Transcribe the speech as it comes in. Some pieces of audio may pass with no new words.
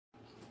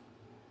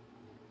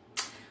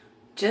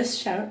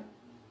just showered.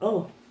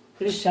 Oh,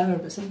 I just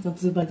showered, but something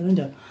flew by the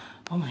window.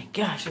 Oh my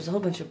gosh, there's a whole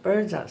bunch of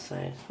birds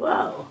outside.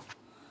 Whoa,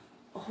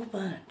 a whole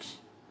bunch.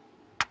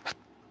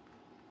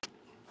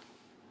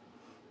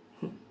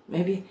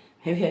 Maybe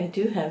I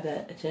do have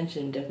that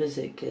attention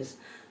deficit because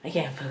I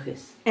can't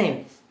focus.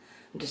 Anyways,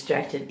 I'm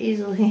distracted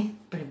easily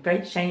by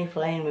bright, shiny,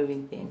 flying,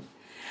 moving things.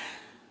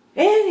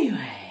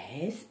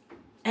 Anyways,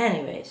 I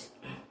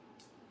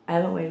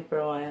haven't waited for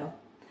a while,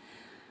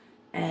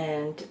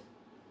 and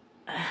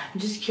I'm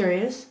just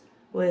curious,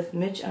 with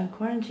Mitch on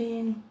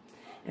quarantine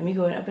and me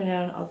going up and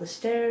down all the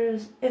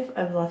stairs, if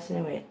I've lost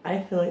any weight. I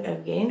feel like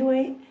I've gained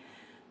weight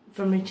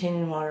from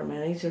retaining water. My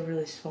legs are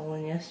really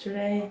swollen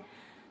yesterday.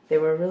 They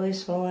were really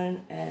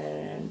swollen,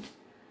 and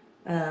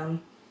I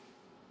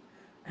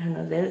don't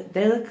know,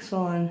 they look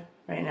swollen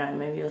right now.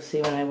 Maybe you'll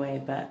see when I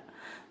weigh, but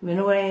I'm going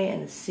to weigh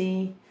and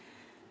see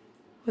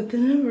what the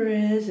number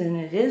is, and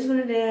it is what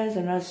it is.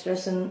 I'm not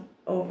stressing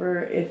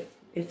over if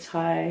it's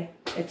high.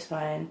 It's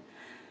fine.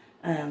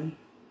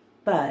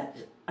 But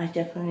I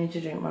definitely need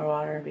to drink more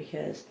water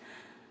because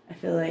I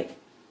feel like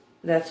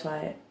that's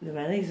why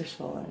my legs are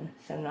swollen.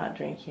 So I'm not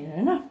drinking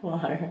enough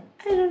water.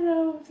 I don't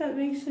know if that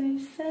makes any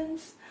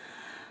sense.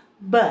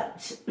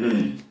 But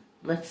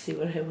let's see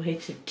what I weigh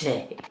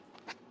today.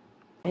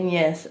 And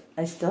yes,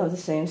 I still have the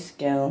same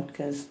scale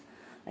because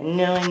I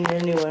know I need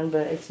a new one,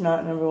 but it's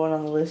not number one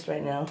on the list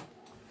right now.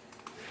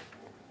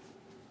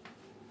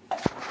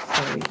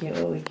 So we get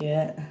what we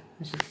get.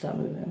 I should stop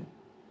moving.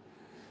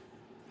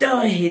 Oh,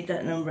 I hate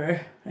that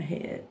number. I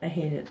hate it. I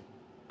hate it.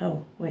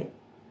 Oh, wait.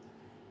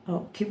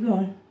 Oh, keep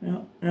going.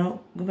 No,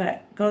 no, go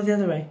back. Go the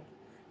other way.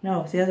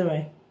 No, it's the other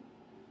way.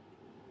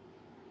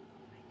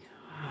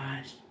 Oh my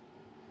gosh.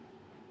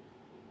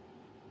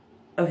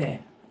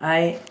 Okay,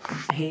 I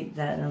hate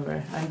that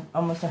number. I'm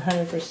almost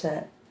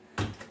 100%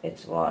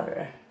 it's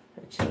water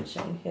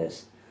retention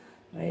because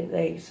my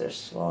legs are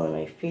swollen,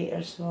 my feet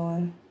are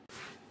swollen.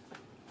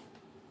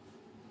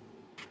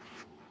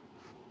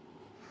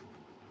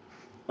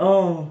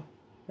 Oh,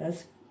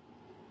 that's...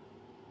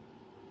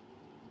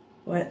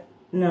 What?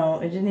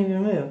 No, it didn't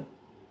even move.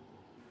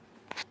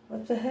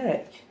 What the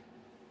heck?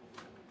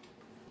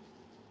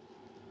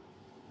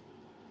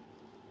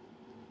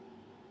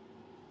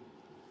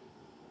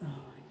 Oh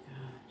my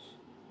gosh.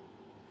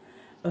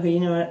 Okay, you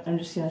know what? I'm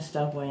just gonna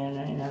stop weighing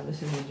right now.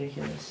 This is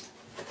ridiculous.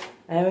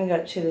 I haven't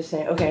got to the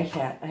same. Okay, I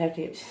can't. I have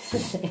to get to the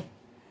same.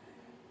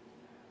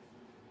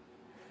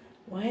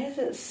 Why is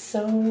it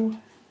so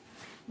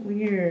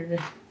weird?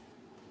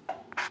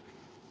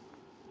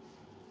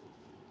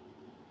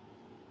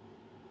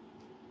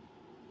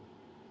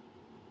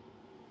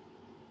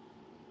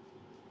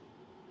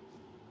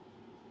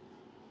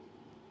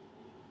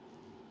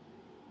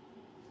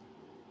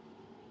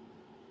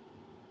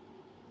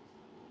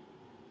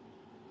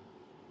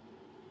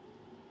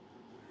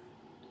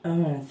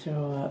 I'm gonna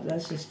throw up.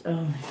 That's just,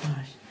 oh my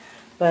gosh.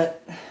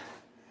 But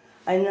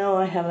I know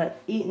I haven't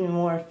eaten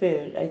more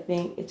food. I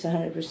think it's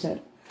 100%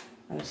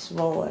 I'm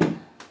swollen.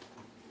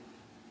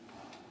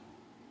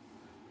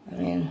 I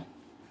mean,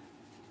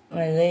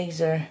 my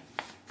legs are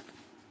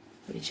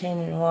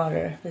retaining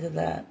water. Look at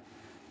that.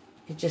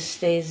 It just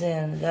stays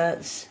in.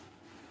 That's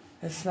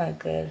not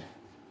good.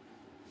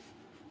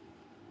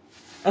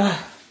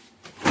 Ugh.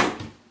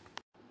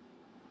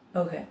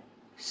 Okay,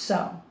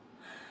 so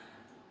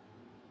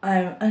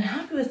I'm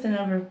unhappy with the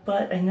number,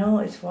 but I know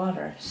it's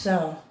water,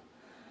 so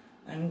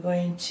I'm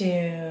going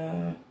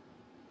to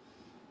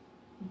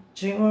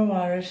drink more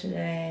water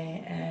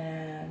today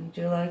and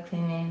do a lot of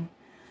cleaning,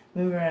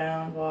 move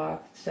around,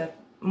 walk, stuff,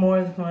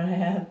 more than what I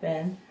have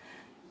been.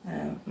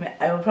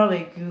 I will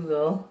probably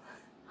Google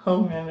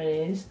home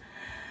remedies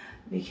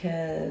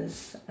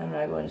because I'm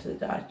not going to the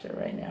doctor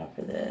right now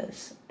for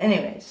this.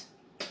 Anyways,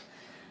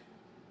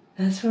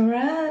 that's where we're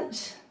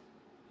at.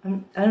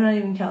 I'm not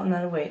even counting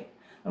that a weight.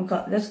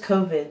 That's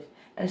COVID,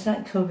 and it's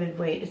not COVID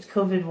weight, it's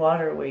COVID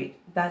water weight.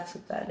 That's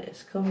what that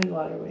is, COVID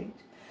water weight.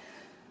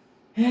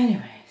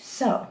 Anyway,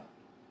 so,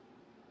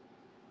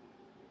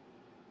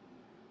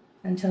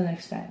 until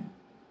next time,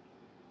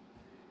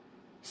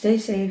 stay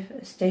safe,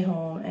 stay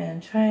home,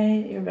 and try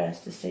your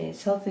best to stay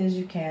as healthy as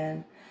you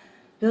can.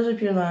 Build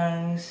up your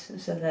lungs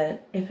so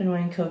that if and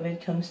when COVID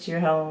comes to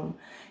your home,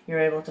 you're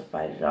able to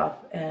fight it off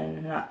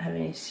and not have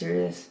any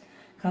serious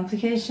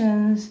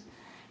complications.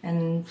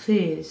 And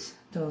please,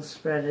 don't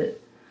spread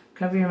it.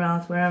 Cover your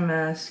mouth, wear a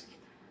mask,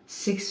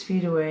 6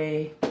 feet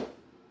away.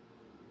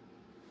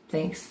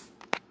 Thanks.